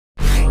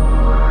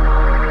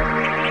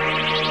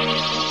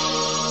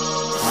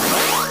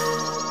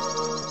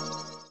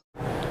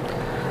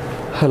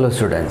Hello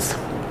students,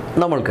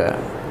 നമ്മൾക്ക്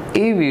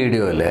ഈ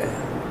വീഡിയോയിൽ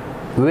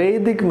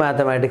വേദിക്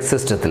മാത്തമാറ്റിക്സ്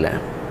സിസ്റ്റത്തിലെ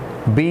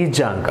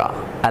ബീജാംഗ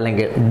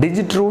അല്ലെങ്കിൽ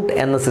ഡിജിറ്റ് റൂട്ട്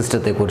എന്ന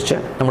സിസ്റ്റത്തെക്കുറിച്ച്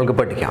നമുക്ക്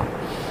പഠിക്കാം.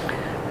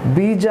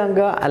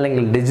 ബീജാംഗ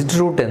അല്ലെങ്കിൽ ഡിജിറ്റ്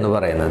റൂട്ട് എന്ന്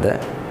പറയുന്നത്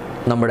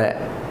നമ്മുടെ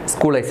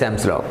സ്കൂൾ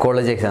എക്സാംസിലോ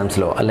കോളേജ്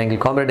എക്സാംസിലോ അല്ലെങ്കിൽ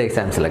കോമ്പറ്റേറ്റീവ്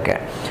എക്സാംസിലൊക്കെ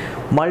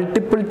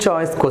മൾട്ടിപ്പിൾ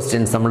ചോയ്സ്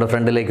ക്വസ്റ്റ്യൻസ് നമ്മുടെ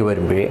ഫ്രണ്ടിലേക്ക്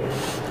വരുമ്പോഴേ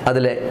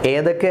അതിൽ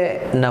ഏതൊക്കെ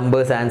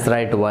നമ്പേഴ്സ്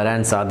ആൻസറായിട്ട് വരാൻ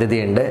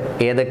സാധ്യതയുണ്ട്,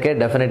 ഏതൊക്കെ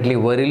ഡെഫിനറ്റ്ലി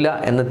വരില്ല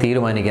എന്ന്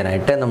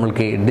തീരുമാനിക്കാനായിട്ട്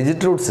നമ്മൾക്ക് ഈ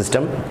ഡിജിറ്റ് റൂട്ട്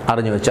സിസ്റ്റം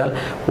അറിഞ്ഞു വെച്ചാൽ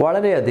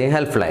വളരെയധികം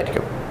ഹെൽപ്ഫുൾ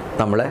ആയിരിക്കും.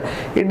 നമ്മൾ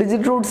ഈ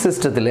ഡിജിറ്റ് റൂട്ട്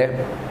സിസ്റ്റത്തിൽ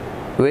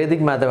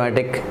വേദിക്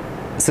മാത്തമാറ്റിക്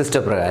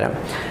സിസ്റ്റം പ്രകാരം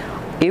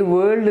ഈ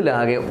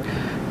വേൾഡിലാകെ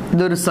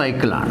ഇതൊരു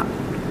സൈക്കിളാണ്,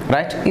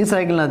 റൈറ്റ്? ഈ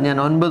സൈക്കിളിനകത്ത് ഞാൻ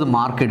 9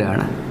 മാർക്ക്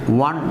ഇടുകയാണ്.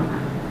 1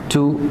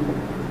 2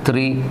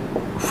 3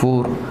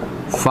 4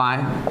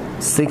 5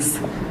 6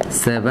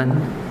 7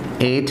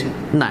 8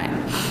 9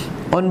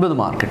 9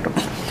 മാർക്ക് കിട്ടും.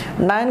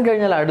 9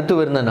 കഴിഞ്ഞാൽ അടുത്ത്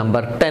വരുന്ന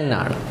നമ്പർ 10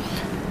 ആണ്.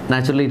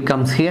 Naturally it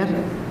comes here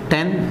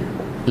 10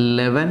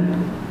 11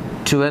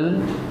 12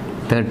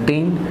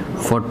 13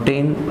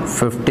 14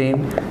 15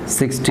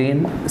 16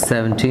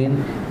 17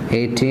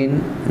 18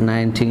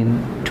 19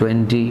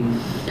 20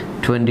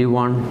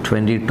 21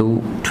 22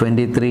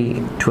 23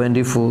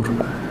 24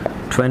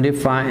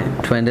 25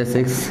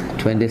 26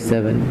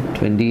 27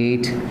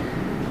 28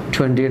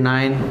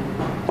 29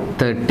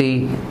 30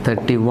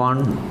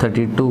 31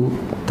 32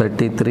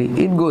 33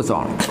 it goes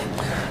on.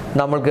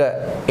 നമ്മൾക്ക്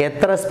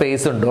എത്ര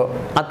സ്പേസ് ഉണ്ടോ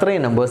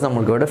അത്രയും നമ്പേഴ്സ്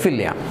നമ്മൾക്ക് ഇവിടെ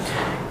ഫില്ല് ചെയ്യാം.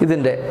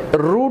 ഇതിൻ്റെ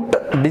റൂട്ട്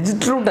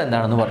ഡിജിറ്റ് റൂട്ട്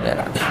എന്താണെന്ന്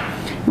പറഞ്ഞുതരാം.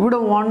 ഇവിടെ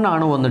 1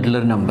 ആണ്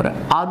വന്നിട്ടുള്ളൊരു നമ്പർ,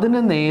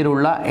 അതിന്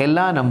നേരുള്ള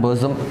എല്ലാ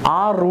നമ്പേഴ്സും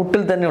ആ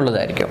റൂട്ടിൽ തന്നെ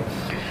ഉള്ളതായിരിക്കും.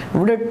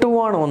 ഇവിടെ 2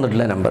 ആണ്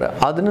വന്നിട്ടുള്ള നമ്പർ,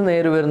 അതിന്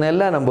നേര് വരുന്ന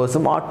എല്ലാ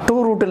നമ്പേഴ്സും ആ 2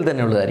 റൂട്ടിൽ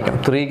തന്നെ ഉള്ളതായിരിക്കും.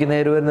 3ക്ക്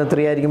നേര് വരുന്ന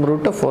 3 ആയിരിക്കും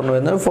റൂട്ട്, 4ന്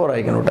വരുന്നത് 4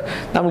 ആയിരിക്കും റൂട്ട്.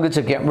 നമുക്ക്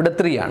ചെക്ക് ചെയ്യാം. ഇവിടെ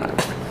 3 ആണ്.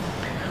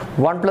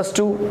 1 +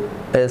 2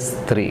 is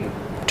 3,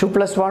 2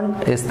 + 1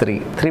 is 3,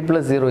 3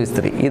 + 0 is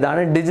 3.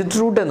 ഇതാണ് ഡിജിറ്റ്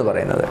റൂട്ട് എന്ന്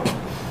പറയുന്നത്.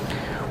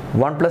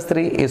 1 +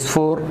 3 is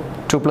 4,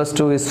 2 +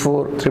 2 is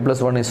 4, 3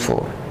 + 1 is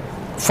 4.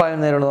 5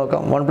 നേരോട്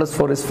നോക്കാം. 1 +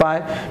 4 is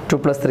 5, 2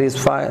 + 3 is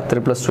 5,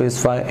 3 + 2 is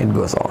 5. it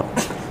goes on.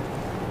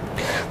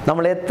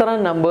 നമ്മൾ എത്ര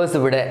നമ്പേഴ്സ്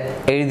ഇവിടെ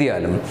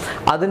എഴുതിയാലും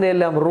അതിൻ്റെ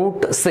എല്ലാം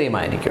റൂട്ട് സെയിം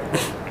ആയിരിക്കും.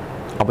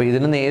 അപ്പോൾ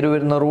ഇതിന് നേര്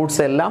വരുന്ന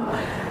റൂട്ട്സ് എല്ലാം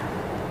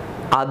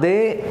അതേ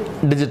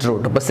ഡിജിറ്റ്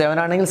റൂട്ട്. ഇപ്പോൾ 7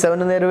 ആണെങ്കിൽ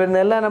 7 നേര് വരുന്ന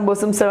എല്ലാ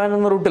നമ്പേഴ്സും 7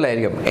 എന്ന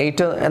റൂട്ടിലായിരിക്കും.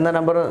 8 എന്ന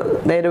നമ്പർ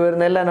നേര്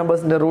വരുന്ന എല്ലാ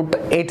നമ്പേഴ്സിൻ്റെ റൂട്ട്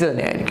 8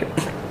 തന്നെയായിരിക്കും.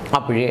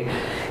 അപ്പോഴേ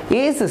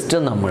ഈ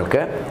സിസ്റ്റം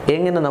നമ്മൾക്ക്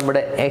എങ്ങനെ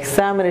നമ്മുടെ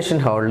എക്സാമിനേഷൻ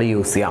ഹാളിൽ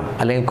യൂസ് ചെയ്യാം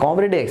അല്ലെങ്കിൽ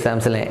കോമ്പറ്റേറ്റീവ്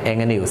എക്സാംസിൽ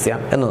എങ്ങനെ യൂസ്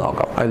ചെയ്യാം എന്ന്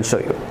നോക്കാം. I will show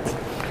you.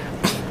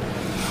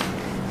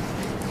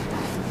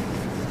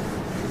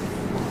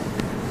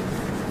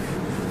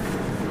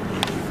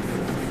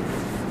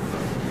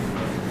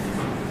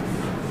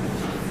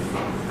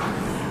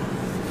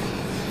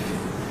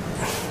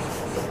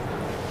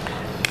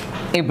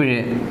 ഇപ്പോഴേ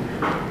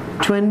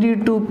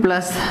 22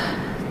 +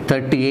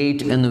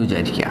 38 എന്ന്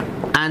വിചാരിക്കുക.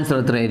 ആൻസർ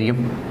എത്രയായിരിക്കും?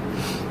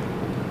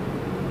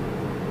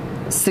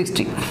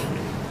 60.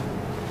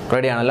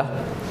 റെഡി ആണല്ലോ.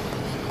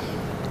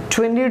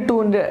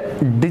 22ൻ്റെ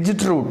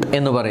ഡിജിറ്റ് റൂട്ട്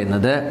എന്ന്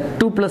പറയുന്നത്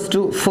 2 +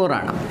 2 4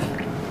 ആണ്.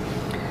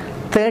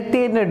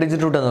 38ൻ്റെ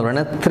ഡിജിറ്റ് റൂട്ട് എന്ന്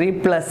പറയുന്നത് 3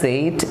 +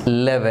 8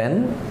 11.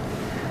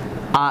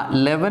 ആ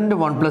 11ൻ്റെ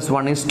 1 +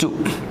 1 is 2.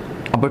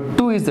 അപ്പോൾ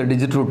 2 is the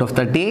digit root of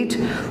 38,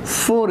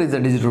 4 is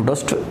the digit root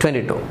of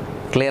 22.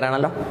 Clear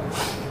ആണല്ലോ.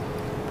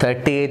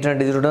 38ൻ്റെ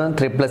digit root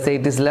 3 +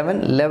 8 is 11,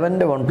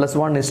 11ൻ്റെ 1 +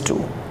 1 is 2.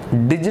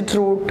 Digit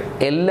root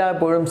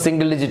എല്ലായ്പ്പോഴും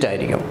സിംഗിൾ ഡിജിറ്റ്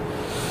ആയിരിക്കും.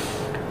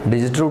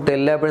 ഡിജിറ്റ് റൂട്ട്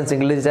എല്ലായ്പ്പോഴും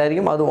സിംഗിൾ ഡിജിറ്റ്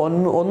ആയിരിക്കും. അത്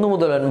 1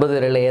 മുതൽ 9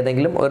 വരെയുള്ള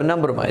ഏതെങ്കിലും ഒരു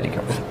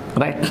നമ്പറുമായിരിക്കും,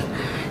 റൈറ്റ്?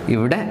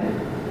 ഇവിടെ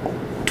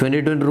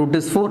 22ൻ്റെ root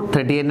is 4,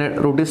 38ൻ്റെ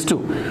root is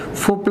 2,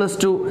 4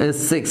 + 2 is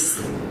 6.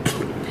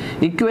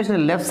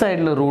 ഇക്വേഷനിൽ ലെഫ്റ്റ്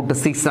സൈഡിൽ റൂട്ട്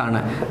 6 ആണ്,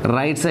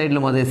 റൈറ്റ്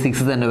സൈഡിലും അതേ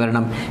 6 തന്നെ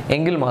വരണം.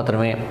 എങ്കിൽ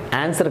മാത്രമേ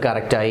ആൻസർ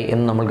കറക്റ്റായി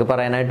എന്ന് നമുക്ക്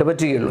പറയാനായിട്ട്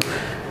പറ്റുകയുള്ളൂ.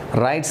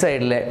 റൈറ്റ്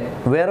സൈഡിൽ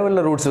വേറെ വല്ല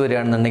റൂട്ട്സ്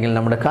വരികയാണെന്നുണ്ടെങ്കിൽ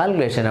നമ്മുടെ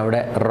കാൽക്കുലേഷൻ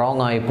അവിടെ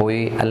റോങ്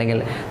ആയിപ്പോയി, അല്ലെങ്കിൽ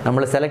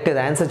നമ്മൾ സെലക്ട് ചെയ്ത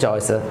ആൻസർ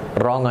ചോയ്സ്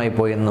റോങ്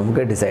ആയിപ്പോയി എന്ന്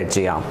നമുക്ക് ഡിസൈഡ്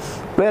ചെയ്യാം.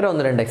 വേറെ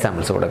 1-2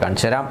 എക്സാമ്പിൾസ് കൂടെ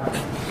കാണിച്ചു തരാം.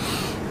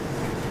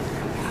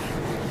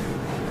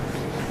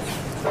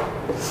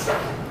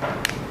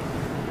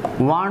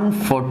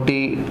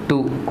 (142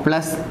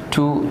 +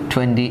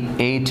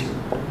 228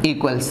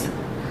 equals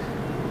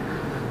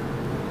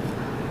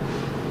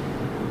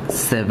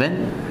 7.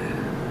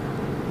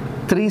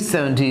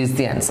 370 is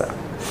the answer.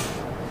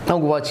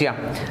 നമുക്ക് വാച്ച് ചെയ്യാം.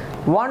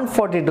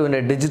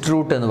 142ൻ്റെ ഡിജിറ്റ്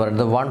റൂട്ട് എന്ന്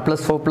പറയുന്നത് 1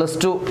 + 4 +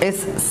 2 is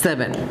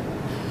 7.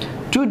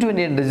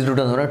 228ൻ്റെ ഡിജിറ്റ്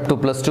റൂട്ട് എന്ന് പറയുന്നത് 2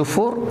 + 2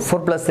 4,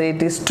 4 +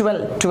 8 is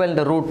 12,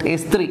 12ൻ്റെ root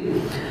is 3,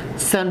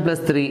 7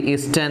 + 3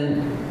 is 10,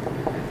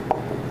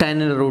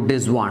 10ൻ്റെ root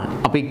is 1.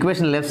 അപ്പോൾ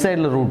ഇക്വേഷൻ ലെഫ്റ്റ്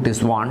സൈഡിൽ റൂട്ട് is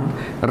 1,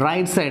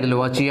 റൈറ്റ് സൈഡിൽ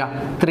വാച്ച്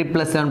ചെയ്യുക. 3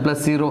 + 7 +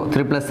 0,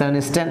 3 + 7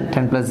 is 10,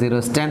 10 + 0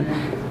 is 10,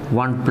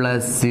 1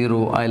 + 0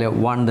 അതിൽ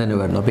 1 തന്നെ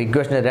വരുന്നു. അപ്പോൾ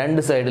ഇക്വേഷൻ്റെ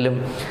രണ്ട് സൈഡിലും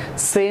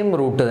സെയിം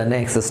റൂട്ട് തന്നെ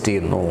എക്സിസ്റ്റ്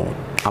ചെയ്യുന്നു.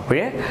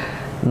 അപ്പോഴേ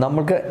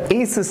നമുക്ക് ഈ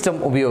സിസ്റ്റം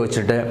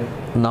ഉപയോഗിച്ചിട്ട്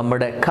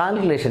നമ്മുടെ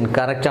കാൽക്കുലേഷൻ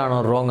കറക്റ്റ് ആണോ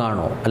റോങ്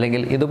ആണോ,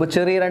 അല്ലെങ്കിൽ ഇതിപ്പോൾ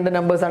ചെറിയ രണ്ട്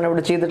നമ്പേഴ്സാണ്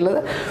ഇവിടെ ചെയ്തിട്ടുള്ളത്,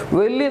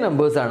 വലിയ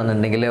നമ്പേഴ്സ്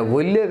ആണെന്നുണ്ടെങ്കിൽ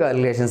വലിയ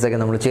കാൽക്കുലേഷൻസ് ഒക്കെ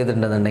നമ്മൾ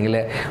ചെയ്തിട്ടുണ്ടെന്നുണ്ടെങ്കിൽ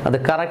അത്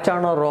കറക്റ്റ്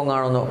ആണോ റോങ്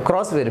ആണോ എന്ന്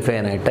ക്രോസ് വെരിഫൈ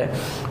ചെയ്യാനായിട്ട്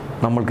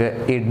നമുക്ക്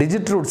ഈ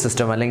ഡിജിറ്റ് റൂട്ട്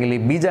സിസ്റ്റം അല്ലെങ്കിൽ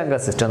ഈ ബീജാംഗ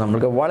സിസ്റ്റം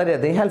നമുക്ക്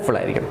വളരെയധികം ഹെൽപ്ഫുൾ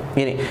ആയിരിക്കും.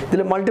 ഇനി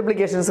ഇതിൽ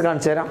മൾട്ടിപ്ലിക്കേഷൻസ്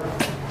കാണിച്ചു തരാം.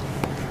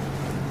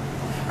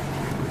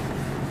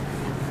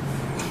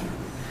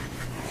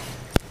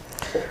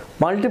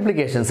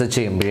 മൾട്ടിപ്ലിക്കേഷൻസ്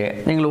ചെയ്യുമ്പോഴേ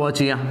നിങ്ങൾ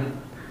വാച്ച് ചെയ്യാം.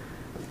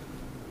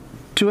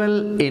 12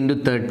 into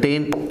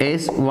 13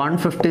 is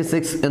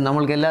 156 എന്ന്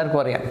നമ്മൾക്ക് എല്ലാവർക്കും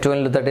അറിയാം. 12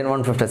 into 13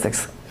 156.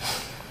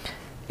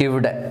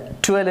 ഇവിടെ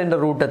 12ൻ്റെ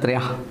റൂട്ട്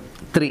എത്രയാ?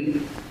 3.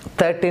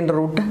 13ൻ്റെ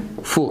റൂട്ട്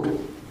 4.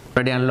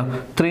 റെഡി ആണല്ലോ.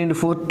 3 into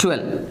 4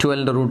 12.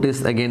 12ൻ്റെ root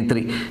is again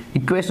 3.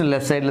 Equation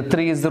left സൈഡിൽ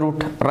 3 ഈസ് ദ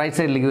റൂട്ട്, റൈറ്റ്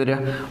സൈഡിലേക്ക് വരിക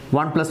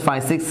 1 +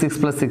 5 6, 6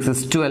 + 6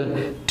 is 12.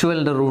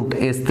 12ൻ്റെ root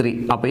is 3.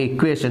 അപ്പോൾ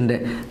ഇക്വേഷൻ്റെ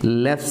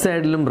ലെഫ്റ്റ്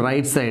സൈഡിലും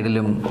റൈറ്റ്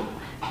സൈഡിലും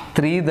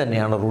 3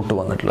 തന്നെയാണ് റൂട്ട്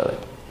വന്നിട്ടുള്ളത്.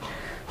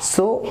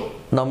 സോ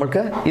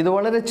നമുക്ക് ഇത്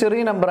വളരെ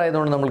ചെറിയ നമ്പർ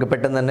ആയതുകൊണ്ട് നമുക്ക്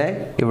പെട്ടെന്ന് തന്നെ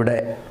ഇവിടെ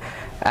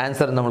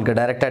ആൻസർ നമുക്ക്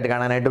ഡയറക്റ്റായിട്ട്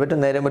കാണാനായിട്ട് പറ്റും.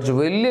 നേരെ മറിച്ച്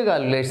വലിയ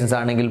കാൽക്കുലേഷൻസ്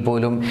ആണെങ്കിൽ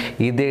പോലും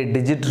ഇതേ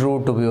ഡിജിറ്റ്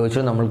റൂട്ട്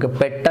ഉപയോഗിച്ച് നമുക്ക്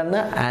പെട്ടെന്ന്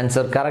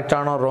ആൻസർ കറക്റ്റ്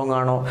ആണോ റോങ്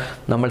ആണോ,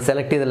 നമ്മൾ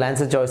സെലക്ട് ചെയ്ത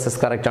ആൻസർ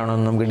ചോയ്സസ് കറക്റ്റ് ആണോ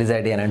എന്ന് നമുക്ക്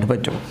ഡിസൈഡ് ചെയ്യാനായിട്ട്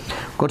പറ്റും.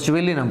 കുറച്ച്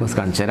വലിയ നമ്പേഴ്സ്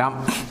കാണിച്ചു തരാം.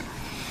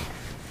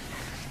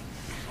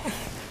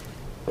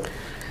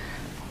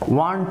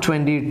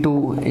 122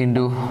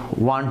 into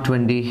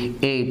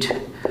 128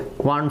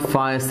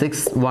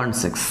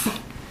 15616.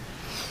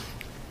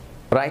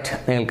 റൈറ്റ്,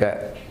 നിങ്ങൾക്ക്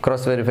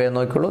ക്രോസ് വെരിഫൈ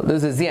നോക്കിക്കോളൂ.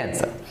 This is the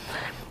answer.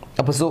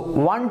 അപ്പോൾ so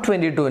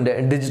 122ൻ്റെ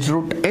digit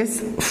root is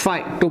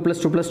 5. 2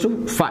 + 2 + 2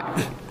 5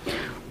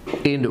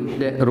 into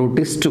root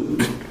is 2.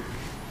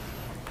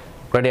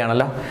 Ready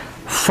ആണല്ലോ.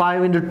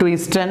 5 into 2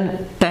 is 10.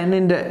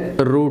 10ൻ്റെ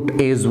root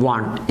is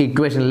 1.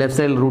 Equation left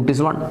സൈഡിൽ root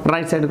is 1,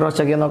 right side cross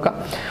check ചെയ്യാൻ നോക്കാം.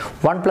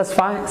 1 +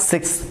 5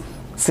 6.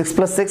 6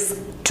 + 6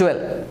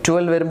 12.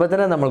 12 വരുമ്പോൾ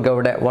തന്നെ നമുക്ക്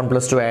അവിടെ 1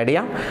 + 2 ആഡ്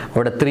ചെയ്യാം.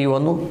 അവിടെ 3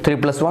 വന്നു. 3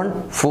 + 1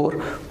 4.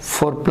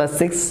 4 +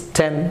 6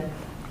 10.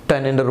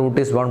 10ൻ്റെ റൂട്ട്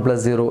ഈസ് 1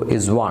 + 0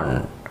 is 1.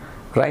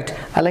 റൈറ്റ്,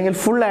 അല്ലെങ്കിൽ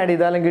ഫുൾ ആഡ്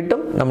ചെയ്താലും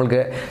കിട്ടും. നമുക്ക്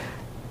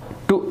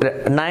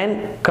 9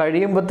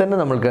 കഴിയുമ്പോൾ തന്നെ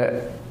നമുക്ക്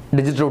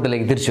ഡിജിറ്റ്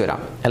റൂട്ടിലേക്ക് തിരിച്ചു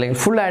വരാം. അല്ലെങ്കിൽ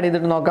ഫുൾ ആഡ്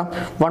ചെയ്തിട്ട് നോക്കാം.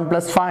 1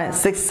 + 5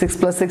 6. 6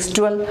 + 6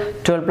 12.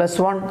 12 +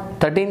 1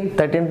 13.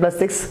 13 +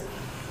 6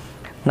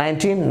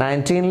 19.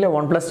 19ൽ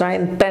 1 +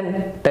 9 10.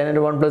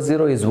 10ൻ്റെ 1 +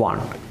 0 is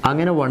 1.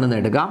 അങ്ങനെ 1 എന്ന്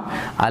എടുക്കാം.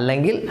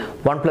 അല്ലെങ്കിൽ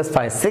 1 +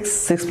 5 6.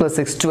 6 +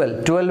 6 12.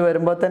 12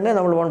 വരുമ്പോൾ തന്നെ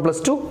നമ്മൾ 1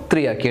 + 2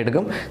 3 ആക്കി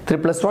എടുക്കും. 3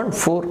 + 1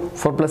 4.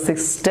 4 +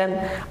 6 10.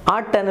 ആ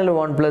 10ൽ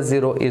 1 +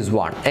 0 is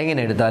 1. എങ്ങനെ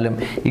എടുത്താലും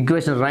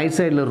ഇക്വേഷൻ റൈറ്റ്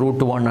സൈഡിൽ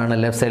റൂട്ട് 1 ആണ്,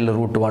 ലെഫ്റ്റ് സൈഡിൽ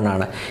റൂട്ട് 1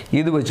 ആണ്.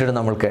 ഇത് വെച്ചിട്ട്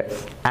നമുക്ക്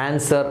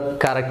ആൻസർ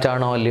കറക്റ്റ്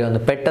ആണോ അല്ലയോ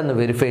എന്ന് പെട്ടെന്ന്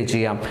വെരിഫൈ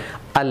ചെയ്യാം.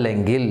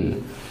 അല്ലെങ്കിൽ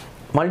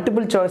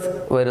മൾട്ടിപ്പിൾ ചോയ്സ്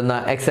വരുന്ന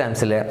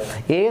എക്സാംസിൽ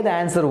ഏത്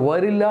ആൻസർ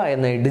വരില്ല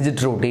എന്ന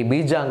ഡിജിറ്റ് റൂട്ട് ഈ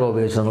ബീജാംഗം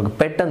ഉപയോഗിച്ച് നമുക്ക്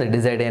പെട്ടെന്ന്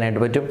ഡിസൈഡ്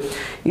ചെയ്യാനായിട്ട് പറ്റും.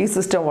 ഈ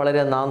സിസ്റ്റം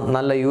വളരെ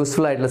നല്ല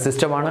യൂസ്ഫുൾ ആയിട്ടുള്ള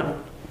സിസ്റ്റമാണ്.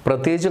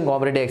 പ്രത്യേകിച്ചും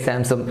കോമ്പറ്റേറ്റീവ്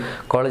എക്സാംസും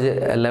കോളേജ്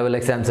ലെവൽ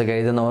എക്സാംസൊക്കെ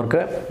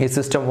എഴുതുന്നവർക്ക് ഈ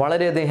സിസ്റ്റം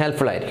വളരെയധികം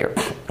ഹെൽപ്ഫുൾ ആയിരിക്കും.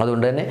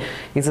 അതുകൊണ്ട് തന്നെ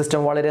ഈ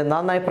സിസ്റ്റം വളരെ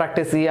നന്നായി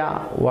പ്രാക്ടീസ്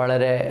ചെയ്യുക.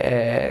 വളരെ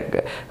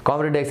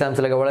കോമ്പറ്റേറ്റീവ്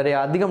എക്സാംസിലൊക്കെ വളരെ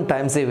അധികം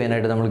ടൈം സേവ്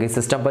ചെയ്യാനായിട്ട് നമുക്ക് ഈ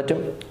സിസ്റ്റം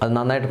പറ്റും. അത്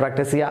നന്നായിട്ട്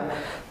പ്രാക്ടീസ് ചെയ്യുക.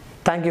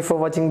 Thank you for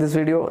watching this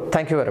video.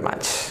 Thank you very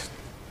much.